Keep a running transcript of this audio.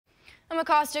A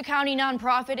Mecosta County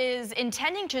nonprofit is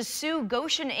intending to sue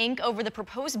Gotion Inc. over the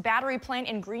proposed battery plant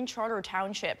in Green Charter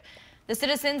Township. The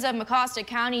citizens of Mecosta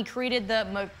County created the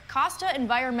Mecosta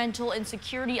Environmental and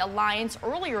Security Alliance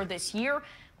earlier this year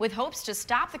with hopes to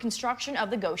stop the construction of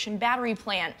the Gotion battery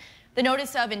plant. The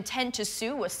notice of intent to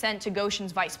sue was sent to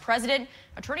Gotion's Vice President,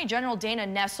 Attorney General Dana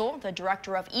Nessel, the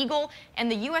Director of EGLE,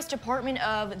 and the U.S. Department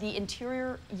of the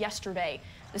Interior yesterday.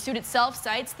 The suit itself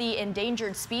cites the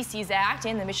Endangered Species Act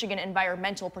and the Michigan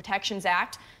Environmental Protections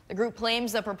Act. The group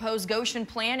claims the proposed Gotion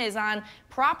plant is on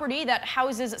property that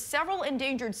houses several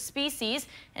endangered species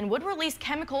and would release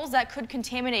chemicals that could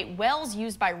contaminate wells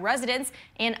used by residents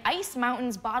and Ice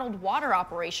Mountain's bottled water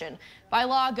operation. By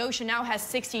law, Gotion now has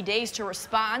 60 days to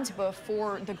respond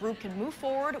before the group can move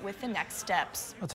forward with the next steps.